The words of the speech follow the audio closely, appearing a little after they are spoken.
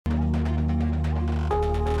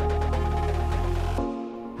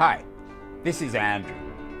Hi, this is Andrew,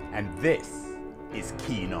 and this is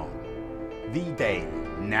Keen On, the daily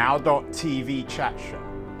now.tv chat show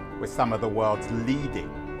with some of the world's leading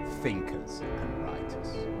thinkers and writers.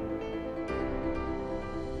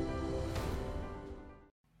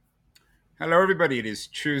 Hello, everybody. It is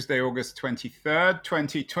Tuesday, August 23rd,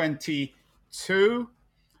 2022.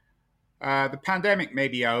 The pandemic may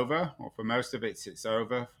be over, or for most of it, it's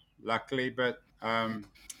over, luckily, but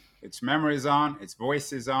its memories aren't, its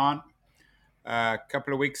voices aren't. A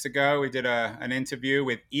couple of weeks ago, we did an interview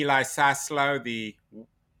with Eli Saslow, the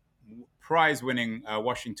prize-winning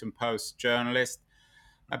Washington Post journalist,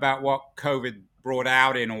 about what COVID brought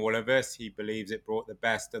out in all of us. He believes it brought the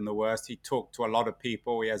best and the worst. He talked to a lot of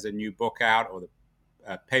people. He has a new book out, or the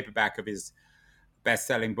paperback of his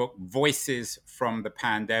best-selling book, Voices from the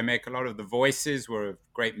Pandemic. A lot of the voices were of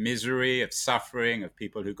great misery, of suffering, of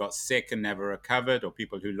people who got sick and never recovered, or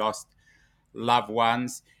people who lost loved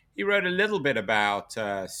ones. He wrote a little bit about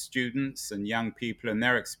students and young people and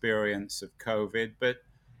their experience of COVID, but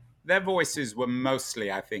their voices were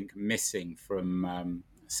mostly, I think, missing from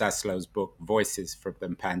Saslow's book, Voices from the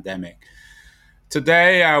Pandemic.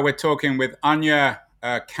 Today, we're talking with Anya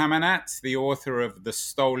Kamenetz, the author of The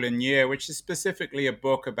Stolen Year, which is specifically a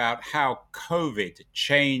book about how COVID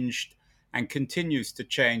changed and continues to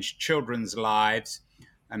change children's lives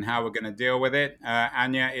and how we're going to deal with it.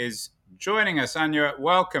 Anya is joining us. Anya,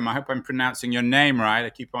 welcome. I hope I'm pronouncing your name right. I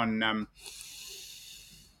keep on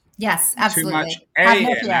yes, absolutely. Too much A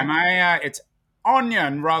in. Am I? It's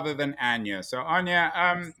Onion rather than Anya. So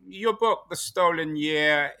Anya, your book, The Stolen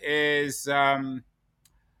Year, is an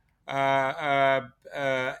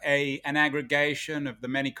aggregation of the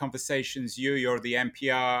many conversations you're the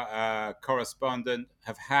NPR correspondent,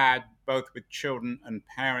 have had both with children and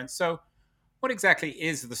parents. So what exactly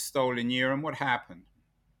is The Stolen Year and what happened?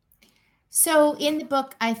 So in the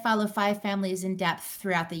book, I follow 5 families in depth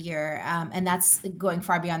throughout the year, and that's going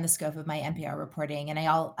far beyond the scope of my NPR reporting. And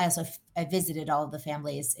I visited all of the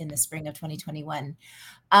families in the spring of 2021.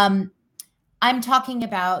 I'm talking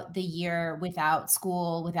about the year without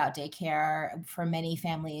school, without daycare, for many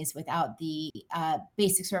families, without the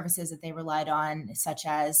basic services that they relied on, such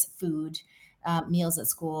as food, meals at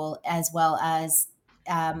school, as well as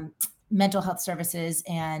mental health services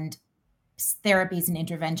and therapies and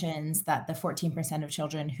interventions that the 14% of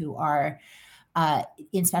children who are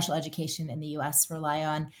in special education in the US rely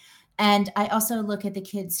on. And I also look at the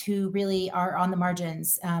kids who really are on the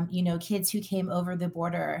margins, kids who came over the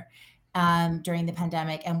border during the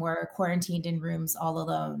pandemic and were quarantined in rooms all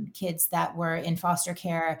alone, kids that were in foster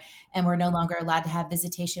care and were no longer allowed to have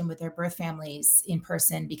visitation with their birth families in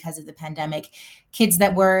person because of the pandemic, kids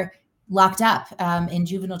that were locked up in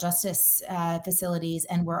juvenile justice facilities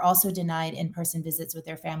and were also denied in-person visits with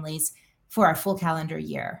their families for a full calendar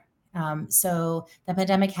year. So the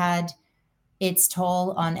pandemic had its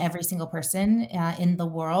toll on every single person in the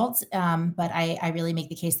world. But I really make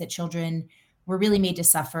the case that children were really made to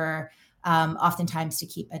suffer, oftentimes to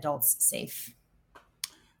keep adults safe.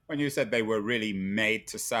 When you said they were really made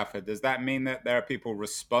to suffer, does that mean that there are people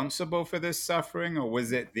responsible for this suffering, or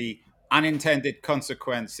was it the unintended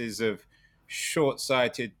consequences of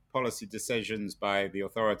short-sighted policy decisions by the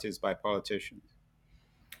authorities, by politicians?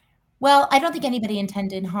 Well, I don't think anybody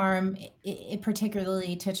intended harm,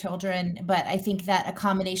 particularly to children, but I think that a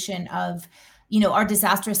combination of, our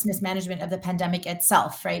disastrous mismanagement of the pandemic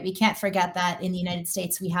itself, right? We can't forget that in the United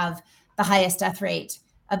States, we have the highest death rate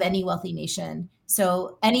of any wealthy nation.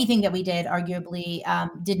 So anything that we did arguably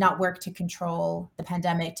did not work to control the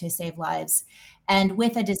pandemic, to save lives. And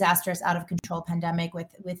with a disastrous, out of control pandemic,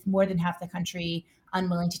 with more than half the country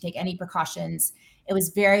unwilling to take any precautions, it was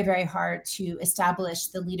very, very hard to establish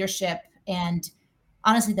the leadership and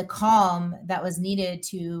honestly the calm that was needed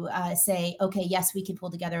to say, okay, yes, we can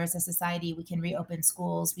pull together as a society. We can reopen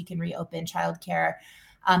schools. We can reopen childcare.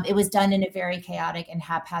 It was done in a very chaotic and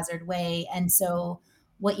haphazard way. And so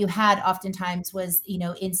what you had oftentimes was,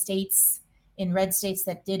 in red states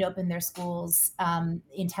that did open their schools,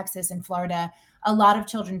 in Texas and Florida, a lot of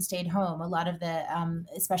children stayed home. A lot of the,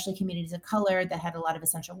 especially communities of color that had a lot of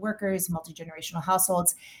essential workers, multi-generational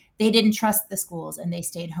households, they didn't trust the schools and they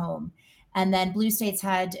stayed home. And then blue states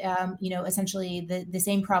had, essentially the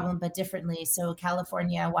same problem, but differently. So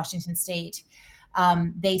California, Washington State,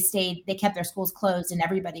 they kept their schools closed and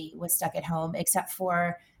everybody was stuck at home except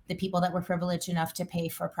for the people that were privileged enough to pay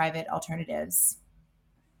for private alternatives.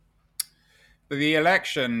 The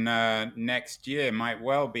election next year might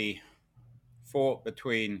well be fought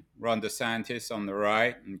between Ron DeSantis on the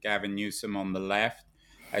right and Gavin Newsom on the left.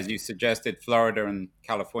 As you suggested, Florida and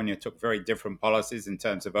California took very different policies in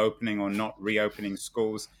terms of opening or not reopening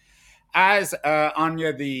schools. As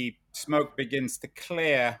Anya, the smoke begins to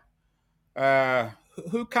clear,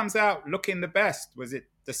 who comes out looking the best? Was it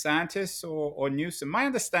DeSantis or Newsom? My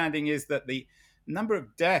understanding is that the number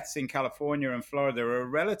of deaths in California and Florida are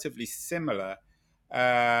relatively similar.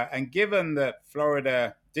 And given that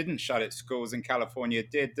Florida didn't shut its schools and California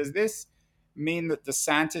did, does this mean that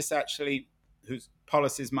DeSantis actually, whose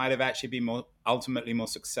policies might have actually been ultimately more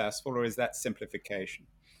successful, or is that simplification?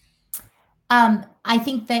 I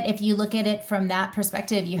think that if you look at it from that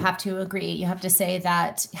perspective, you have to agree. You have to say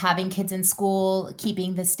that having kids in school,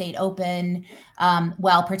 keeping the state open,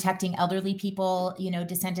 while protecting elderly people,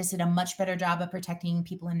 DeSantis did a much better job of protecting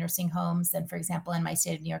people in nursing homes than, for example, in my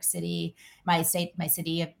state of New York City, my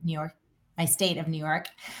city of New York, my state of New York.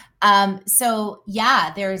 So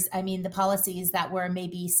yeah, the policies that were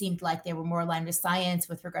maybe seemed like they were more aligned with science,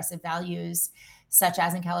 with progressive values, such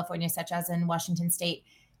as in California, such as in Washington state,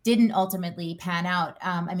 didn't ultimately pan out.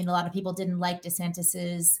 A lot of people didn't like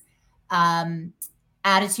DeSantis's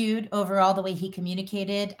attitude overall, the way he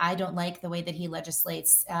communicated. I don't like the way that he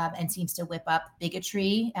legislates and seems to whip up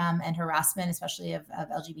bigotry and harassment, especially of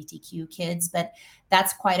LGBTQ kids. But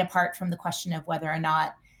that's quite apart from the question of whether or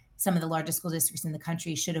not some of the largest school districts in the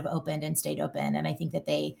country should have opened and stayed open. And I think that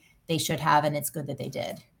they should have, and it's good that they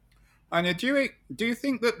did. Anya, do you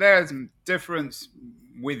think that there's a difference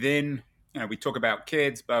within, we talk about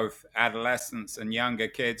kids, both adolescents and younger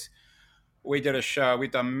kids. We did a show,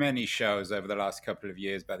 we've done many shows over the last couple of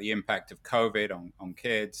years about the impact of COVID on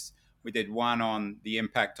kids. We did one on the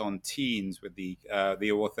impact on teens with the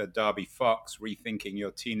author Darby Fox, Rethinking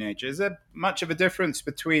Your Teenager. Is there much of a difference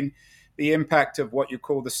between the impact of what you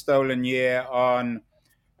call the stolen year on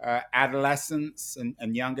adolescents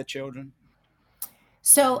and younger children?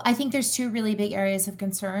 So I think there's two really big areas of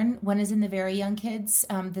concern. One is in the very young kids,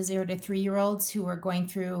 the 0 to 3 year olds who are going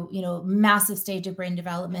through, massive stage of brain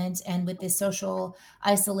development, and with this social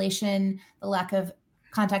isolation, the lack of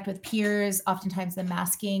contact with peers, oftentimes the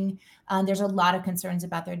masking. There's a lot of concerns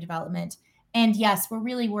about their development. And yes, we're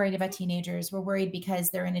really worried about teenagers. We're worried because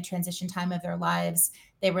they're in a transition time of their lives.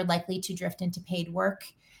 They were likely to drift into paid work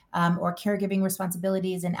or caregiving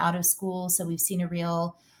responsibilities and out of school. So we've seen a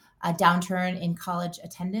real downturn in college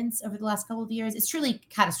attendance over the last couple of years. It's truly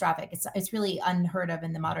catastrophic. It's really unheard of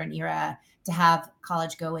in the modern era to have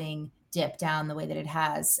college going dip down the way that it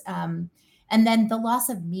has. And then the loss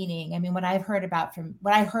of meaning. What I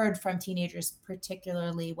heard from teenagers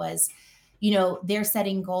particularly was, they're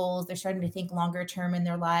setting goals, they're starting to think longer term in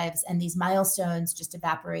their lives, and these milestones just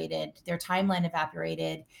evaporated. Their timeline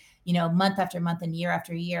evaporated, month after month and year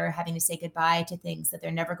after year, having to say goodbye to things that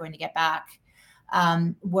they're never going to get back.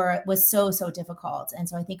 Was so difficult. And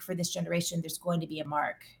so I think for this generation, there's going to be a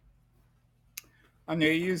mark. I know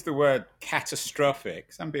you use the word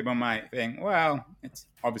catastrophic. Some people might think, well, it's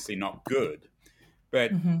obviously not good.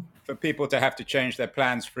 But for people to have to change their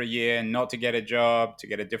plans for a year, not to get a job, to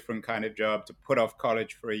get a different kind of job, to put off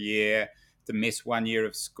college for a year, to miss 1 year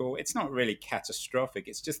of school, it's not really catastrophic.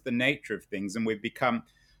 It's just the nature of things. And we've become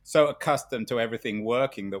so accustomed to everything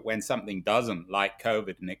working that when something doesn't, like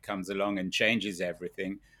COVID, and it comes along and changes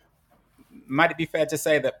everything, might it be fair to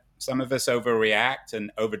say that some of us overreact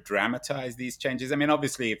and over dramatize these changes?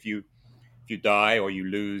 Obviously, if you die or you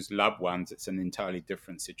lose loved ones, it's an entirely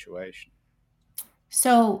different situation.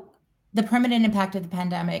 So the permanent impact of the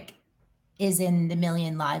pandemic is in the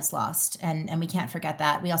million lives lost, and we can't forget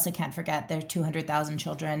that. We also can't forget there are 200,000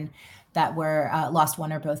 children that were lost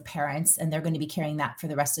one or both parents, and they're going to be carrying that for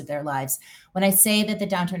the rest of their lives. When I say that the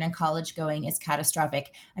downturn in college going is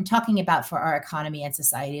catastrophic, I'm talking about for our economy and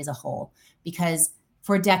society as a whole, because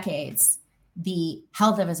for decades, the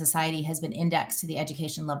health of a society has been indexed to the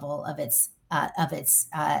education level of its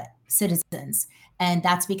citizens. And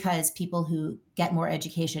that's because people who get more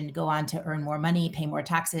education go on to earn more money, pay more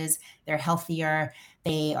taxes, they're healthier,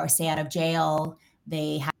 they stay out of jail,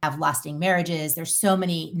 they have lasting marriages. There's so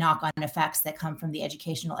many knock-on effects that come from the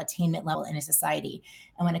educational attainment level in a society.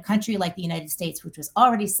 And when a country like the United States, which was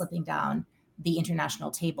already slipping down the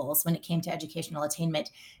international tables when it came to educational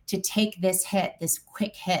attainment, to take this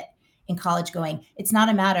quick hit in college going, it's not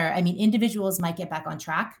a matter. Individuals might get back on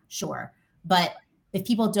track, sure. But if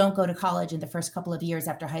people don't go to college in the first couple of years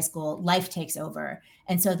after high school, life takes over.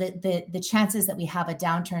 And so the chances that we have a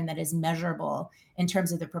downturn that is measurable in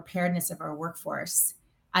terms of the preparedness of our workforce,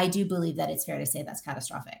 I do believe that it's fair to say that's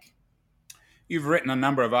catastrophic. You've written a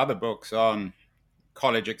number of other books on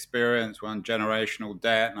college experience, one generational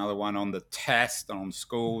debt, another one on the test and on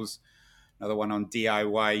schools. another one on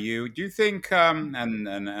DIYU. Do you think, and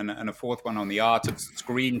a fourth one on the art of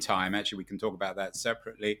screen time? Actually, we can talk about that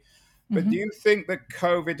separately. But do Mm-hmm. you think that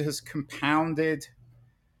COVID has compounded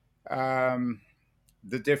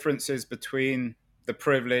the differences between the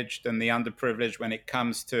privileged and the underprivileged when it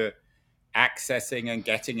comes to accessing and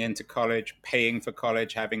getting into college, paying for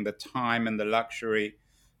college, having the time and the luxury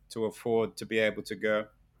to afford to be able to go?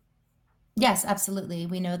 Yes, absolutely.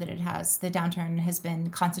 We know that it has. The downturn has been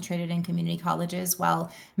concentrated in community colleges,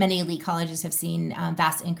 while many elite colleges have seen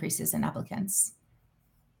vast increases in applicants.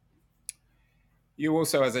 You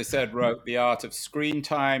also, as I said, wrote The Art of Screen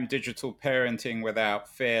Time, Digital Parenting Without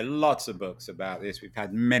Fear. Lots of books about this. We've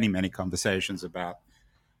had many, many conversations about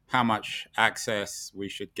how much access we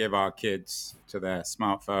should give our kids to their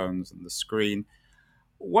smartphones and the screen.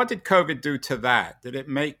 What did COVID do to that? Did it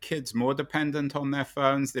make kids more dependent on their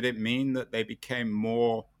phones? Did it mean that they became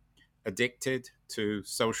more addicted to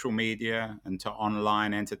social media and to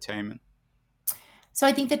online entertainment? So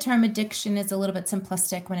I think the term addiction is a little bit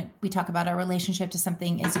simplistic when we talk about our relationship to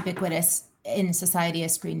something as ubiquitous in society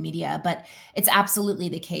as screen media. But it's absolutely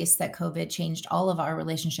the case that COVID changed all of our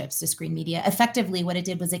relationships to screen media. Effectively, what it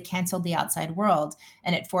did was it canceled the outside world,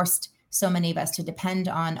 and it forced so many of us to depend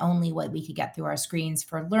on only what we could get through our screens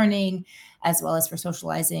for learning, as well as for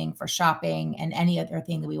socializing, for shopping, and any other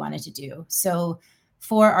thing that we wanted to do. So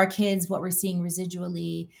for our kids, what we're seeing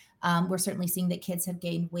residually, we're certainly seeing that kids have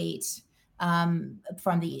gained weight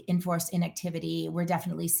from the enforced inactivity. We're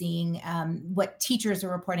definitely seeing what teachers are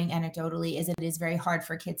reporting anecdotally is it is very hard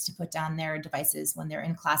for kids to put down their devices when they're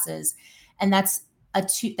in classes. And that's a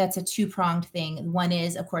two-pronged thing. One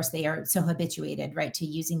is, of course, they are so habituated, right, to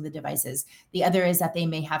using the devices. The other is that they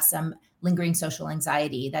may have some lingering social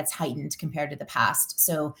anxiety that's heightened compared to the past.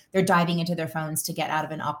 So they're diving into their phones to get out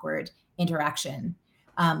of an awkward interaction,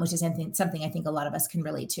 which is something I think a lot of us can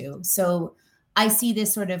relate to. So I see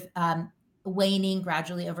this sort of waning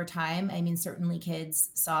gradually over time. I mean, certainly kids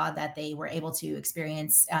saw that they were able to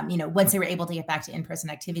experience, once they were able to get back to in-person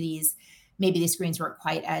activities, maybe the screens weren't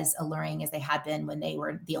quite as alluring as they had been when they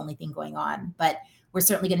were the only thing going on. But we're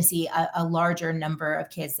certainly going to see a larger number of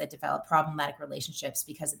kids that develop problematic relationships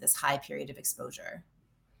because of this high period of exposure.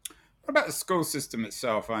 What about the school system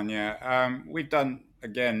itself, Anya? We've done,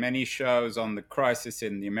 again, many shows on the crisis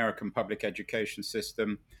in the American public education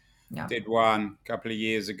system. Yeah. Did one a couple of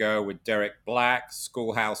years ago with Derek Black,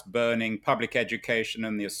 Schoolhouse Burning, Public Education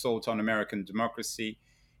and the Assault on American Democracy.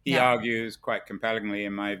 He argues quite compellingly,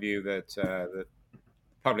 in my view, that the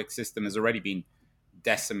public system has already been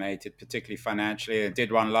decimated, particularly financially. I did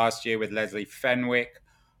one last year with Leslie Fenwick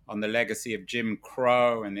on the legacy of Jim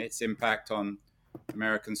Crow and its impact on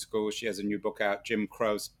American schools. She has a new book out, Jim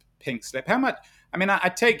Crow's Pink Slip. I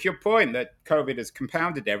take your point that COVID has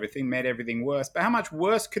compounded everything, made everything worse, but how much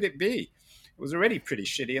worse could it be? It was already pretty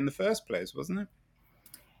shitty in the first place, wasn't it?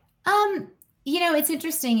 It's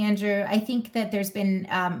interesting, Andrew. I think that there's been,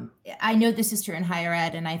 I know this is true in higher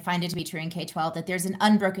ed, and I find it to be true in K-12, that there's an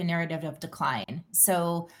unbroken narrative of decline.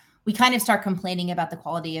 So we kind of start complaining about the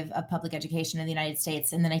quality of public education in the United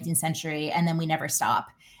States in the 19th century, and then we never stop.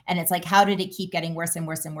 And it's like, how did it keep getting worse and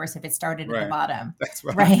worse and worse if it started at the bottom? That's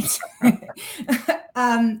right.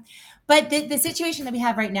 But the situation that we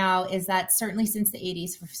have right now is that certainly since the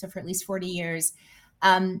 80s, so for at least 40 years,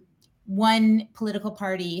 one political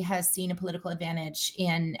party has seen a political advantage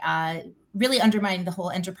in really undermining the whole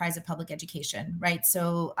enterprise of public education, right?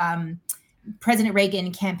 So President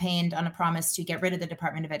Reagan campaigned on a promise to get rid of the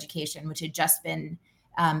Department of Education, which had just been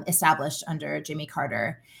established under Jimmy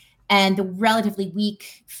Carter. And the relatively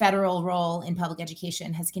weak federal role in public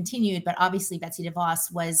education has continued, but obviously Betsy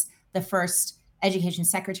DeVos was the first education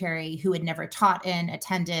secretary who had never taught in,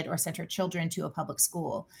 attended, or sent her children to a public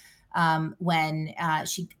school when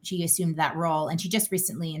she assumed that role. And she just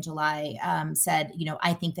recently in July said,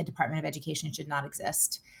 I think the Department of Education should not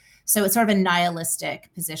exist. So it's sort of a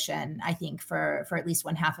nihilistic position, I think, for at least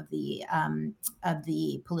one half of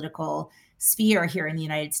the political sphere here in the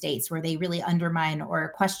United States, where they really undermine or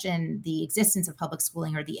question the existence of public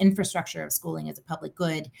schooling or the infrastructure of schooling as a public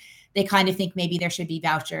good. They kind of think maybe there should be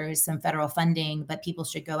vouchers, some federal funding, but people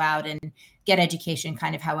should go out and get education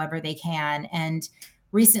kind of however they can. And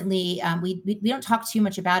recently, we don't talk too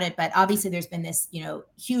much about it, but obviously there's been this,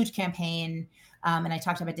 huge campaign. And I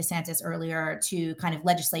talked about DeSantis earlier to kind of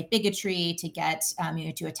legislate bigotry, to get,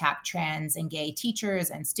 to attack trans and gay teachers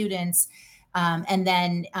and students. And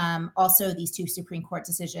then also these two Supreme Court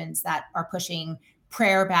decisions that are pushing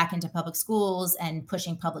prayer back into public schools and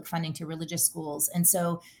pushing public funding to religious schools. And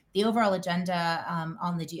so the overall agenda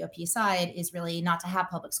on the GOP side is really not to have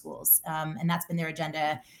public schools. And that's been their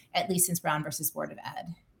agenda, at least since Brown versus Board of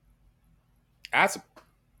Ed. That's a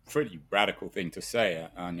pretty radical thing to say,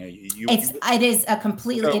 Anya. It is a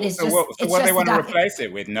completely, it is So just, what, it's just they the want to doc. replace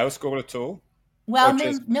it with? No school at all? Well, Or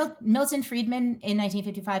just Milton Friedman in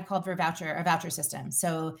 1955 called for a voucher system.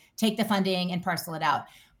 So take the funding and parcel it out.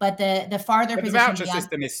 But the farther but the position voucher beyond,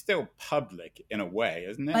 system is still public in a way,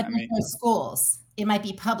 isn't it? but I there's mean, no schools. It might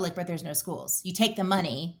be public, but there's no schools. You take the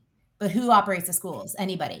money, but who operates the schools?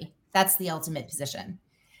 Anybody. That's the ultimate position.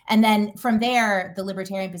 And then from there, the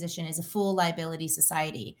libertarian position is a full liability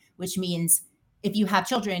society, which means if you have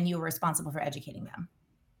children, you are responsible for educating them,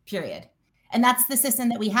 period. And that's the system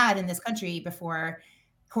that we had in this country before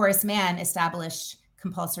Horace Mann established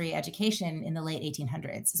compulsory education in the late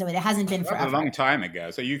 1800s. So it hasn't been that was forever. a long time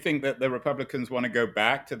ago. So you think that the Republicans want to go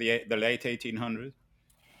back to the late 1800s?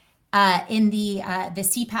 In the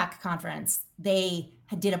CPAC conference, they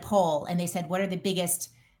did a poll and they said, what are the biggest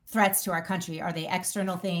threats to our country? Are they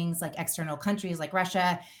external things like external countries like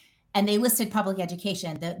Russia? And they listed public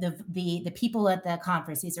education. The people at the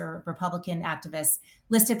conference, these are Republican activists,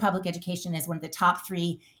 listed public education as one of the top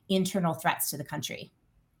 3 internal threats to the country.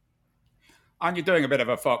 Aren't you doing a bit of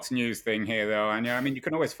a Fox News thing here, though, Anya? I mean, you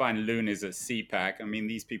can always find loonies at CPAC. I mean,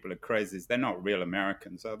 these people are crazies. They're not real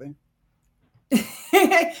Americans, are they?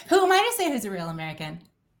 Who am I to say who's a real American?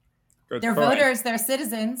 Good They're point. voters, they're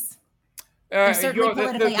citizens. They're certainly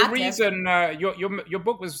politically active. Reason, your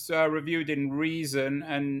book was reviewed in Reason,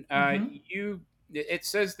 and it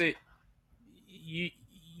says that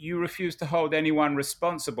you refuse to hold anyone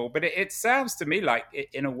responsible, but it sounds to me like,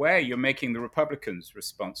 in a way, you're making the Republicans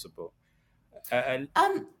responsible. I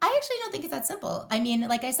actually don't think it's that simple. I mean,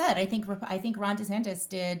 like I said, I think Ron DeSantis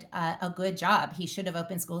did a good job. He should have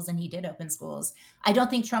opened schools, and he did open schools. I don't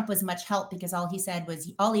think Trump was much help because all he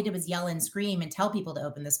did was yell and scream and tell people to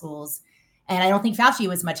open the schools. And I don't think Fauci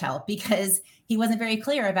was much help because he wasn't very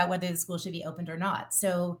clear about whether the school should be opened or not.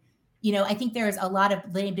 So, I think there's a lot of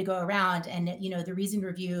blame to go around. And, the Reason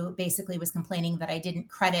Review basically was complaining that I didn't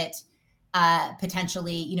credit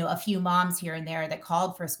potentially, a few moms here and there that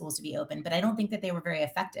called for schools to be open, but I don't think that they were very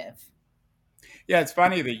effective. Yeah, it's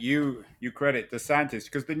funny that you credit DeSantis,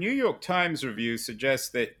 because the New York Times review suggests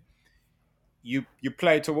that you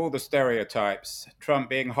play to all the stereotypes: Trump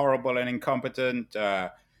being horrible and incompetent,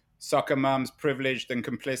 soccer moms privileged and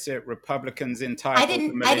complicit, Republicans entitled.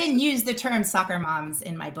 I didn't use the term soccer moms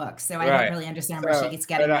in my book, so I don't really understand where she's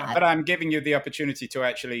getting that. But I'm giving you the opportunity to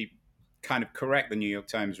actually kind of correct the New York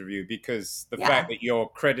Times review, because the fact that you're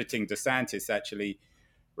crediting DeSantis actually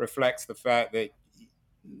reflects the fact that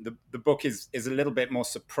the book is a little bit more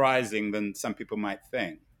surprising than some people might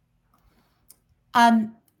think.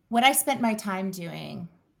 What I spent my time doing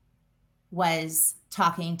was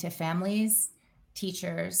talking to families,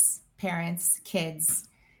 teachers, parents, kids,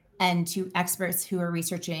 and to experts who are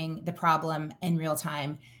researching the problem in real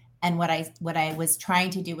time. And what I was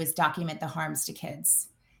trying to do was document the harms to kids.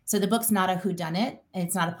 So the book's not a whodunit, and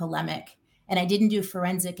it's not a polemic. And I didn't do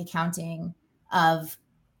forensic accounting of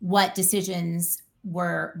what decisions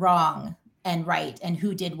were wrong and right, and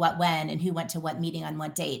who did what when, and who went to what meeting on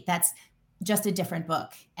what date. That's just a different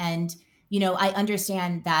book. And I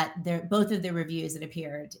understand that both of the reviews that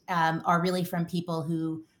appeared are really from people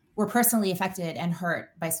who were personally affected and hurt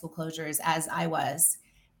by school closures, as I was,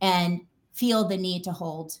 and feel the need to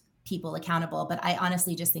hold people accountable. But I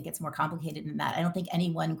honestly just think it's more complicated than that. I don't think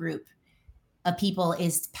any one group of people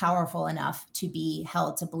is powerful enough to be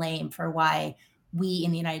held to blame for why we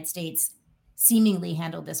in the United States seemingly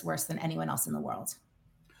handled this worse than anyone else in the world.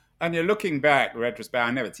 And you're looking back, retrospect.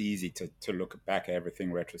 I know it's easy to look back at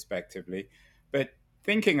everything retrospectively, but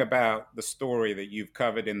thinking about the story that you've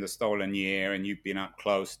covered in The Stolen Year, and you've been up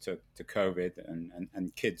close to COVID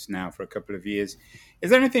and kids now for a couple of years, is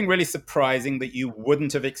there anything really surprising that you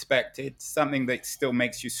wouldn't have expected? Something that still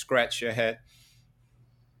makes you scratch your head?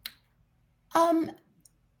 I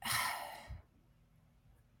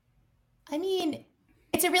mean,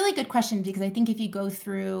 it's a really good question, because I think if you go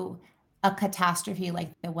through a catastrophe like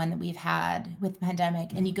the one that we've had with the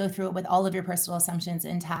pandemic, and you go through it with all of your personal assumptions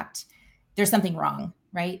intact, there's something wrong,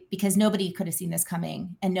 right? Because nobody could have seen this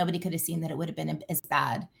coming, and nobody could have seen that it would have been as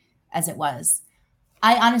bad as it was.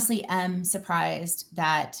 I honestly am surprised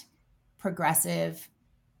that progressive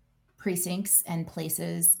precincts and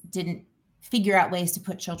places didn't figure out ways to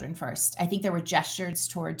put children first. I think there were gestures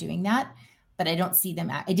toward doing that, but I didn't see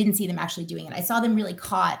them actually doing it. I saw them really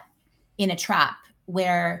caught in a trap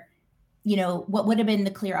where, what would have been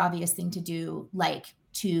the clear, obvious thing to do, like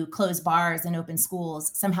to close bars and open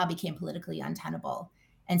schools, somehow became politically untenable.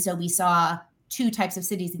 And so we saw 2 types of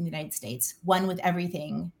cities in the United States, one with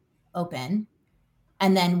everything open,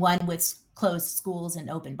 and then one with closed schools and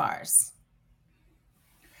open bars.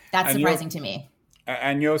 That's And surprising to me.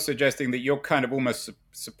 you're suggesting that you're kind of almost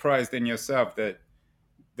surprised in yourself that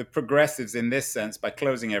the progressives, in this sense, by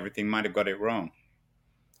closing everything, might have got it wrong.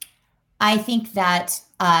 I think that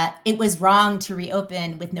it was wrong to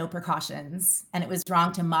reopen with no precautions, and it was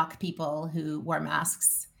wrong to mock people who wore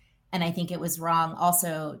masks. And I think it was wrong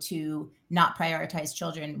also to not prioritize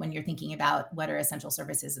children when you're thinking about what are essential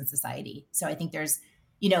services in society. So I think there's,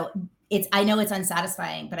 I know it's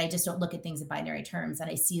unsatisfying, but I just don't look at things in binary terms. And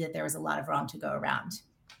I see that there was a lot of wrong to go around.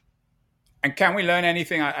 And can we learn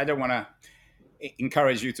anything? I don't want to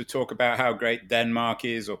encourage you to talk about how great Denmark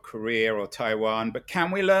is or Korea or Taiwan, but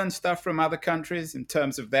can we learn stuff from other countries in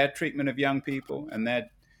terms of their treatment of young people and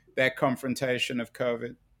their confrontation of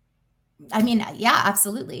COVID? I mean, yeah,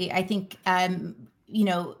 absolutely. I think,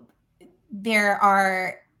 there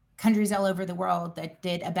are countries all over the world that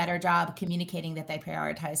did a better job communicating that they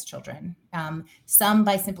prioritize children. Some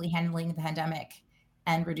by simply handling the pandemic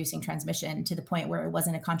and reducing transmission to the point where it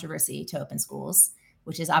wasn't a controversy to open schools,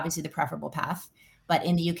 which is obviously the preferable path. But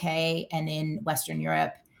in the UK and in Western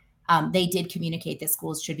Europe, they did communicate that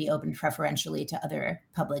schools should be opened preferentially to other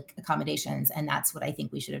public accommodations. And that's what I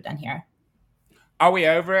think we should have done here. Are we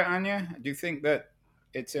over it, Anya? Do you think that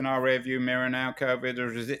it's in our rearview mirror now, COVID,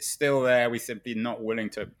 or is it still there? We're simply not willing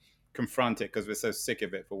to confront it because we're so sick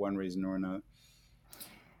of it for one reason or another?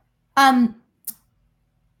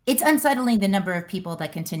 It's unsettling the number of people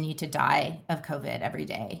that continue to die of COVID every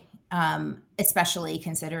day. Especially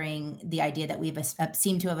considering the idea that we've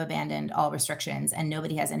seemed to have abandoned all restrictions and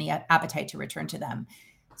nobody has any appetite to return to them.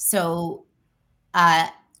 So,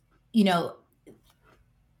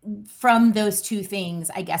 from those two things,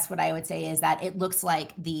 I guess what I would say is that it looks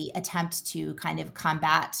like the attempt to kind of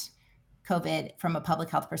combat COVID from a public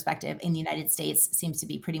health perspective in the United States seems to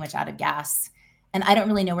be pretty much out of gas. And I don't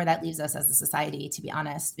really know where that leaves us as a society, to be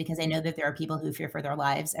honest, because I know that there are people who fear for their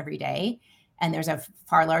lives every day. And there's a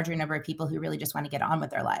far larger number of people who really just want to get on with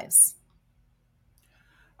their lives.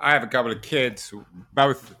 I have a couple of kids, who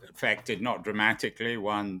both affected, not dramatically,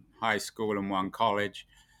 one high school and one college.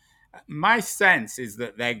 My sense is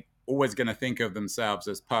that they're always going to think of themselves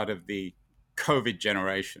as part of the COVID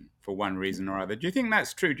generation for one reason or other. Do you think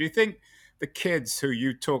that's true? Do you think the kids who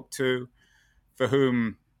you talk to, for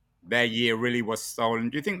whom their year really was stolen,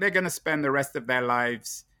 do you think they're going to spend the rest of their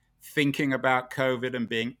lives thinking about COVID and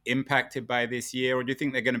being impacted by this year, or do you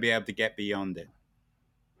think they're going to be able to get beyond it?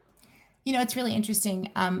 It's really interesting.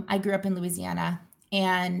 I grew up in Louisiana,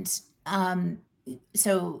 and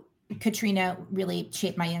so Katrina really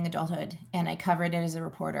shaped my young adulthood, and I covered it as a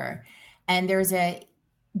reporter. And there's a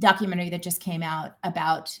documentary that just came out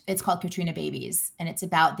it's called Katrina Babies, and it's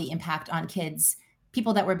about the impact on kids,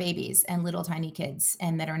 people that were babies and little tiny kids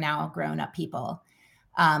and that are now grown up people.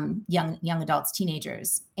 Young adults,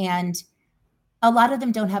 teenagers. And a lot of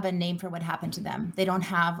them don't have a name for what happened to them. They don't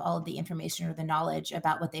have all of the information or the knowledge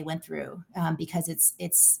about what they went through because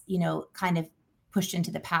it's kind of pushed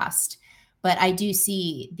into the past. But I do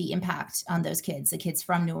see the impact on those kids, the kids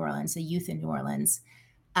from New Orleans, the youth in New Orleans.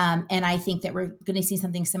 And I think that we're going to see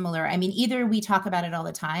something similar. I mean, either we talk about it all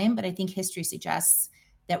the time, but I think history suggests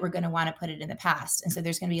that we're going to want to put it in the past. And so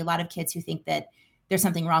there's going to be a lot of kids who think that there's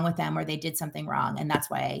something wrong with them or they did something wrong, and that's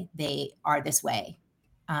why they are this way.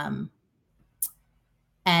 And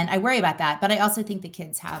I worry about that, but I also think the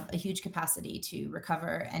kids have a huge capacity to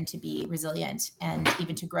recover and to be resilient and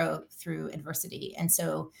even to grow through adversity. And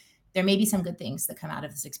so there may be some good things that come out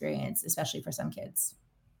of this experience, especially for some kids.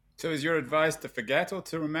 So is your advice to forget or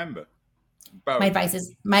to remember? Both. My advice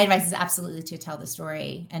is absolutely to tell the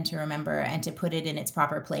story and to remember and to put it in its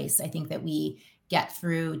proper place. I think that we get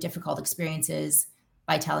through difficult experiences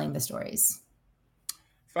by telling the stories.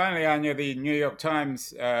 Finally, Anya, the New York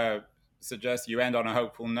Times suggests you end on a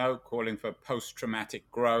hopeful note, calling for post-traumatic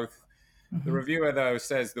growth. Mm-hmm. The reviewer, though,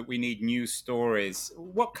 says that we need new stories.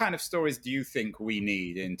 What kind of stories do you think we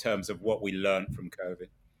need in terms of what we learned from COVID?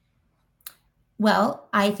 Well,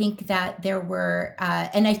 I think that there were,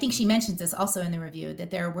 and I think she mentions this also in the review, that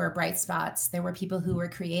there were bright spots. There were people who were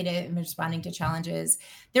creative in responding to challenges.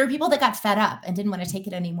 There were people that got fed up and didn't want to take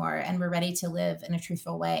it anymore and were ready to live in a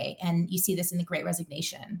truthful way. And you see this in the Great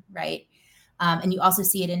Resignation, right? And you also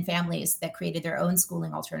see it in families that created their own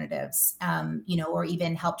schooling alternatives, or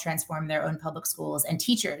even helped transform their own public schools, and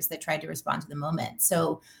teachers that tried to respond to the moment.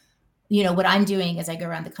 So, what I'm doing as I go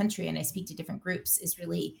around the country and I speak to different groups is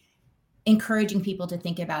really encouraging people to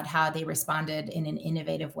think about how they responded in an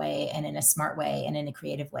innovative way and in a smart way and in a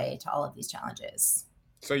creative way to all of these challenges.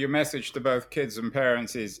 So your message to both kids and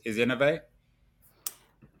parents is innovate?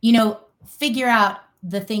 Figure out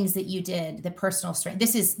the things that you did, the personal strength.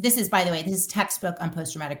 This is, by the way, this is textbook on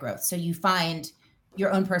post-traumatic growth. So you find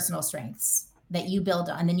your own personal strengths that you build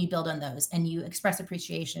on, and then you build on those and you express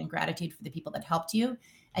appreciation and gratitude for the people that helped you,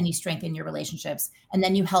 and you strengthen your relationships, and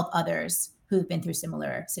then you help others who've been through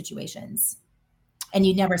similar situations, and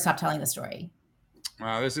you never stop telling the story.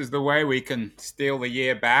 Well, this is the way we can steal the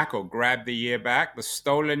year back or grab the year back, the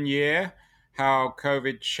stolen year, how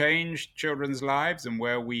COVID changed children's lives and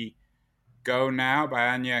where we go now by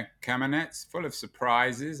Anya Kamenetz, full of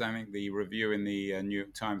surprises. I think the review in the New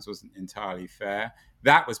York Times wasn't entirely fair.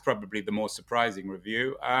 That was probably the more surprising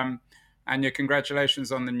review. Anya,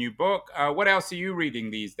 congratulations on the new book. What else are you reading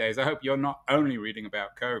these days? I hope you're not only reading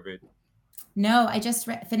about COVID. No, I just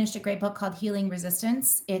finished a great book called Healing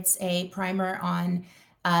Resistance. It's a primer on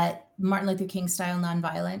Martin Luther King style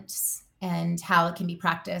nonviolence and how it can be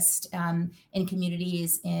practiced in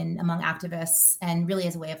communities, among activists, and really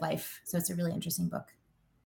as a way of life. So it's a really interesting book.